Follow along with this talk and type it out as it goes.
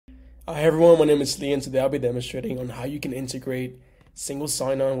Hi everyone, my name is Lee and today I'll be demonstrating on how you can integrate single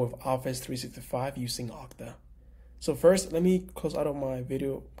sign-on with Office 365 using Okta. So first, let me close out of my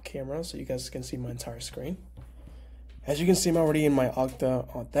video camera so you guys can see my entire screen. As you can see, I'm already in my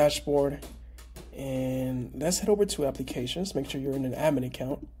Okta dashboard, and let's head over to applications. Make sure you're in an admin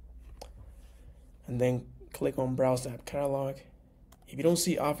account and then click on Browse App Catalog. If you don't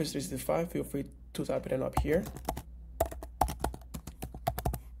see Office 365, feel free to type it in up here.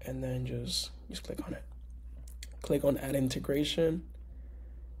 And then just click on it. Click on Add Integration,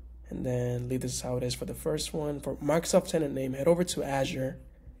 and then leave this how it is for the first one. For Microsoft tenant name, head over to Azure.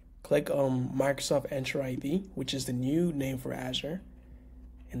 Click on Microsoft Enter ID, which is the new name for Azure.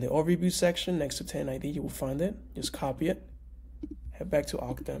 In the overview section next to tenant ID, you will find it. Just copy it, head back to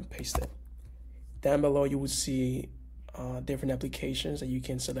Okta and paste it. Down below, you will see different applications that you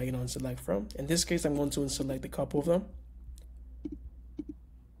can select and unselect from. In this case, I'm going to unselect a couple of them.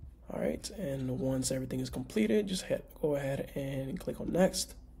 All right, and once everything is completed, just go ahead and click on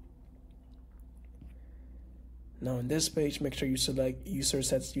Next. Now on this page, make sure you select user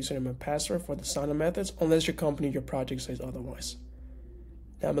sets username and password for the sign-up methods, unless your company or your project says otherwise.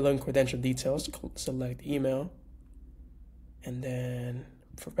 Down below in credential details, select email. And then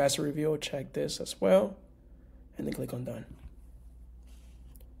for password reveal, check this as well. And then click on Done.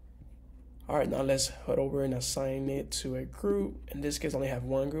 All right, now let's head over and assign it to a group. In this case, I only have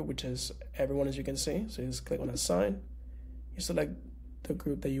one group, which is everyone, as you can see. So just click on Assign. You select the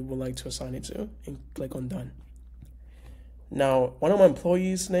group that you would like to assign it to and click on Done. Now, one of my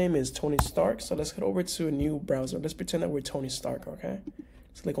employees' name is Tony Stark. So let's head over to a new browser. Let's pretend that we're Tony Stark, okay?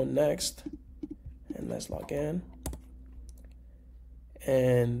 Let's click on Next and let's log in.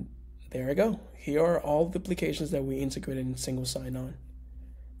 And there we go. Here are all the applications that we integrated in single sign-on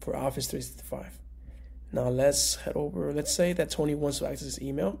for Office 365. Now let's head over. Let's say that Tony wants to access his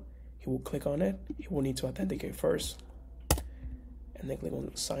email. He will click on it. He will need to authenticate first. And then click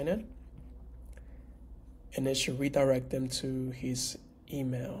on Sign In. And it should redirect them to his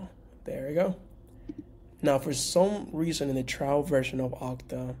email. There we go. Now for some reason in the trial version of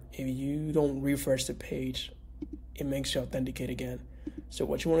Okta, if you don't refresh the page, it makes you authenticate again. So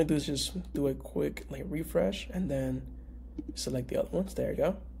what you want to do is just do a quick refresh and then select the other ones. There you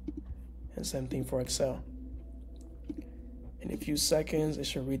go. And same thing for Excel. In a few seconds, it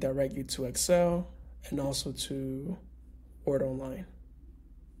should redirect you to Excel and also to Word Online.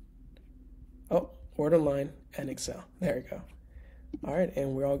 Oh, Word Online and Excel. There you go. All right,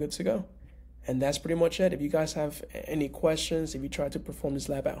 and we're all good to go. And that's pretty much it. If you guys have any questions, if you try to perform this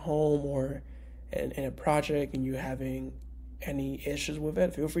lab at home or in a project and you're having any issues with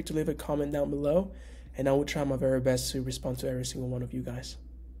it, feel free to leave a comment down below, and I will try my very best to respond to every single one of you guys.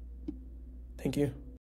 Thank you.